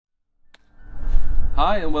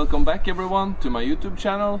Hi and welcome back everyone to my YouTube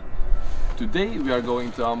channel. Today we are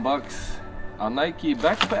going to unbox a Nike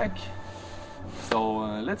backpack. So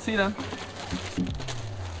let's see then.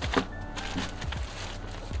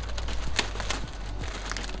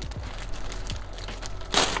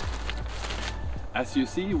 As you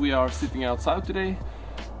see, we are sitting outside today.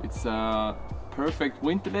 It's a perfect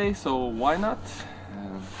winter day, so why not?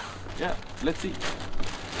 Yeah, let's see.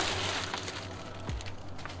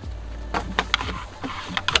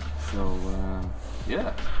 So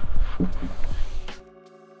yeah.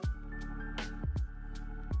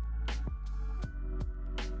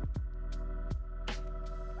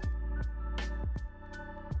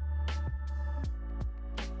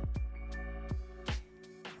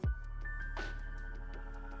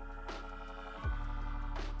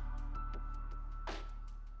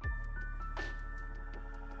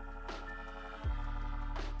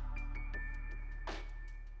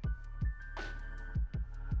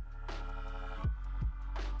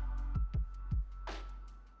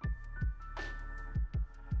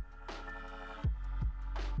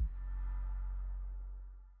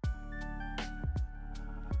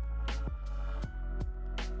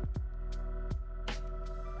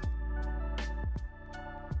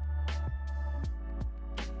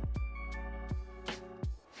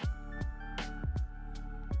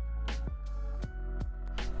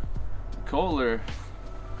 Color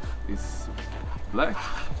is black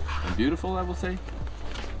and beautiful, I will say.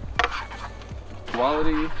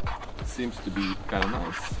 Quality seems to be kind of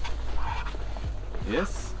nice.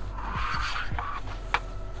 Yes.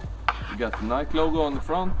 We got the Nike logo on the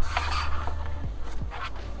front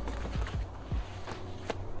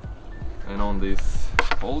and on these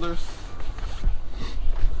holders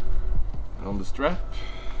and on the strap.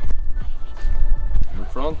 In the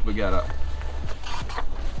front we got a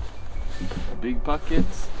big pocket,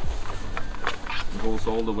 it goes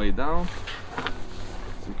all the way down,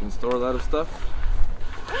 so you can store a lot of stuff.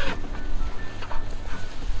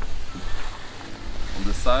 On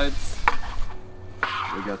the sides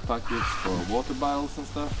we got pockets for water bottles and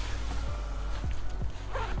stuff,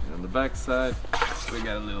 and on the back side we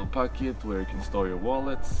got a little pocket where you can store your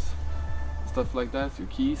wallets, stuff like that, your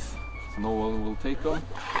keys, so no one will take them.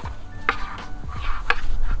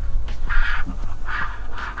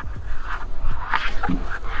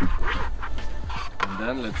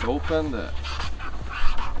 Then let's open the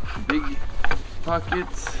big pocket.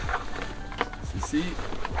 As you see,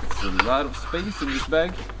 it's a lot of space in this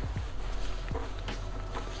bag.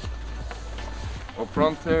 Up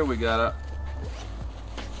front here we got a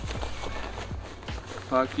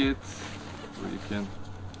pocket where you can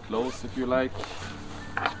close if you like.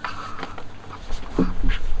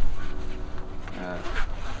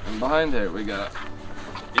 And behind there we got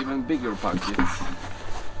even bigger pockets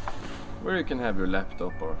where you can have your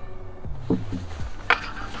laptop or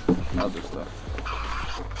other stuff.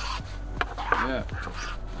 Yeah,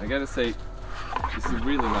 I gotta say, it's a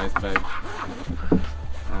really nice bag,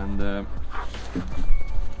 and the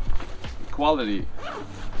quality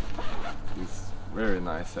is very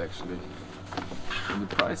nice actually, and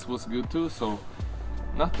the price was good too, so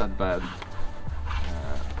not that bad.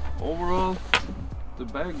 Overall, the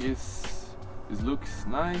bag looks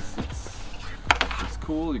nice. It's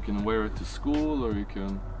cool. You can wear it to school or you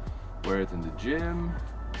can wear it in the gym.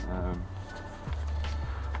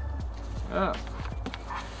 Yeah,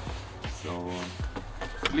 so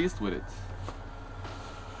pleased with it.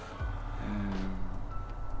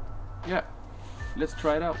 Yeah, let's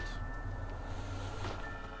try it out.